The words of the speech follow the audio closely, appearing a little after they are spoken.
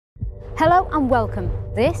Hello and welcome.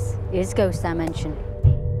 This is Ghost Dimension.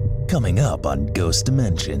 Coming up on Ghost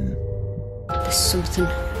Dimension. There's something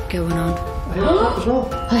going on. I heard that as well.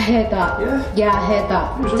 I heard that. Yeah? Yeah, I heard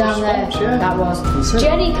that. It was a Down response, there. yeah. That was. That's it.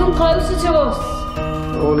 Jenny, come closer to us.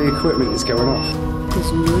 All the equipment is going off.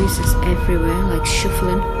 There's noises everywhere, like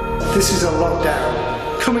shuffling. This is a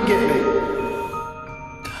lockdown. Come and get me.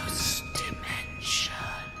 Ghost Dimension.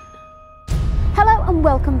 Hello and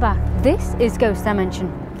welcome back. This is Ghost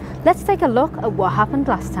Dimension. Let's take a look at what happened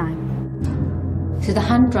last time. So the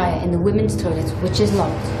hand dryer in the women's toilet, which is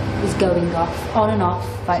locked, is going off, on and off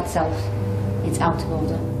by itself. It's out of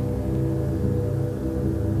order.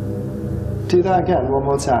 Do that again, one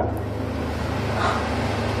more time.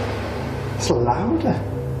 It's louder.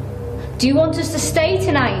 Do you want us to stay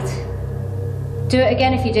tonight? Do it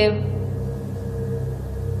again if you do.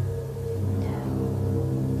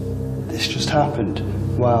 This just happened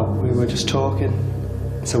while we were just talking,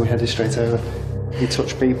 so we headed straight over. He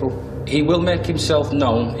touched people. He will make himself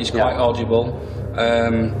known. He's quite audible.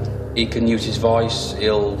 He can use his voice.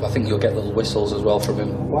 I think you'll get little whistles as well from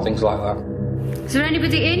him. What? Things like that. Is there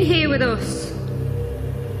anybody in here with us?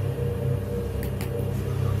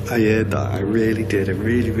 I heard that. I really did. I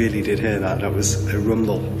really did hear that. That was a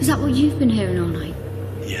rumble. Is that what you've been hearing all night?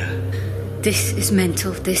 Yeah. This is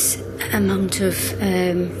mental. This amount of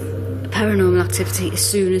paranormal activity as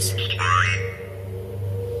soon as...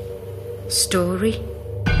 Story?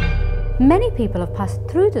 Many people have passed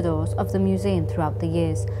through the doors of the museum throughout the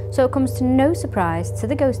years, so it comes to no surprise to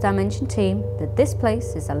the Ghost Dimension team that this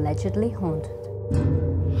place is allegedly haunted.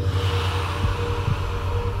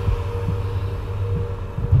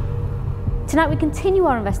 Tonight we continue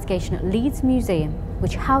our investigation at Leeds Museum,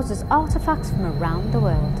 which houses artefacts from around the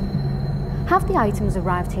world. Have the items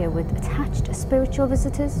arrived here with attached spiritual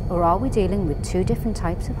visitors, or are we dealing with two different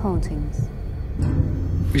types of hauntings?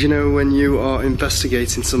 You know, when you are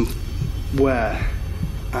investigating somewhere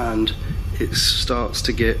and it starts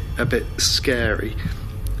to get a bit scary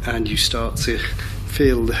and you start to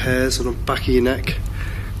feel the hairs on the back of your neck,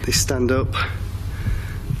 they stand up.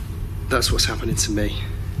 That's what's happening to me.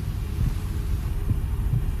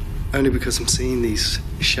 Only because I'm seeing these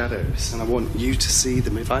shadows and I want you to see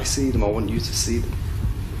them. If I see them, I want you to see them.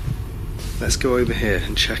 Let's go over here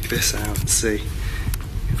and check this out and see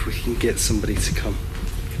if we can get somebody to come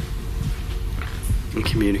and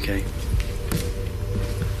communicate.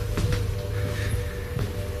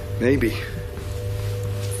 Maybe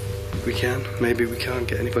we can, maybe we can't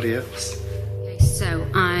get anybody else. Okay, so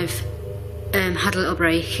I've had a little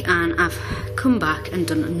break and I've come back and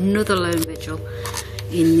done another lone vigil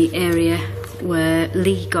in the area where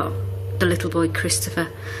Lee got the little boy Christopher.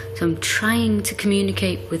 So I'm trying to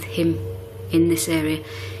communicate with him in this area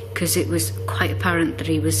because it was quite apparent that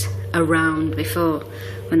he was around before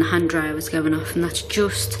when the hand dryer was going off, and that's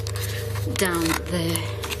just down there.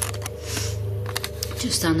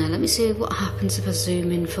 Just down there. Let me see what happens if I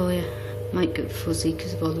zoom in for you. Might go fuzzy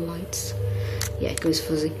because of all the lights. Yeah, it goes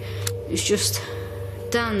fuzzy. It's just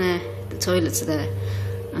down there, the toilets are there,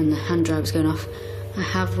 and the hand dryer was going off. I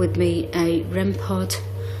have with me a REM pod,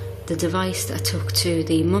 the device that I took to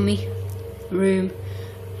the mummy room,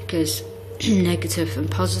 because negative and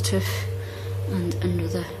positive, and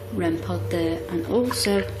another REM pod there, and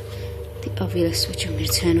also the Ovilus, which I'm going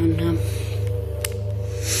to turn on now.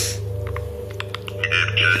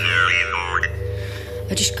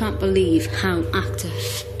 I just can't believe how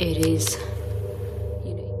active it is.